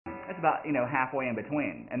about, halfway in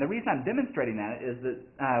between. And the reason I'm demonstrating that is that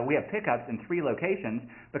we have pickups in 3 locations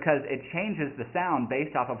because it changes the sound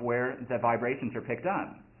based off of where the vibrations are picked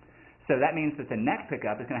up. So that means that the neck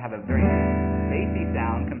pickup is going to have a very bassy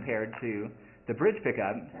sound compared to the bridge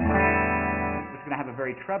pickup, which is going to have a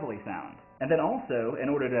very trebly sound. And then also, in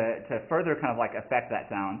order to further kind of like affect that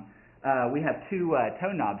sound, we have 2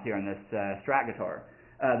 tone knobs here in this Strat guitar.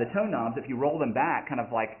 The tone knobs, if you roll them back, kind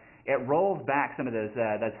of like it rolls back some of those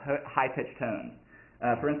high-pitched tones.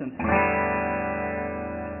 For instance,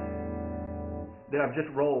 I've just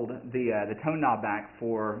rolled the tone knob back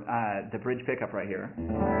for the bridge pickup right here.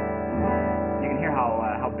 You can hear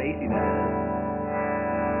how bassy that is.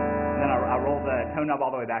 And then I roll the tone knob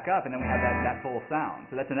all the way back up, and then we have that full sound.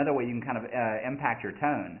 So that's another way you can kind of impact your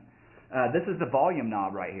tone. This is the volume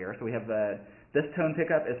knob right here. So we have this tone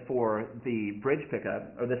pickup is for the bridge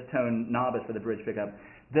pickup, or this tone knob is for the bridge pickup.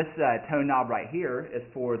 This tone knob right here is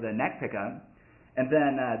for the neck pickup, and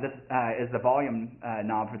then this is the volume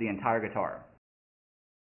knob for the entire guitar.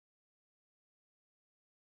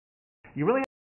 You really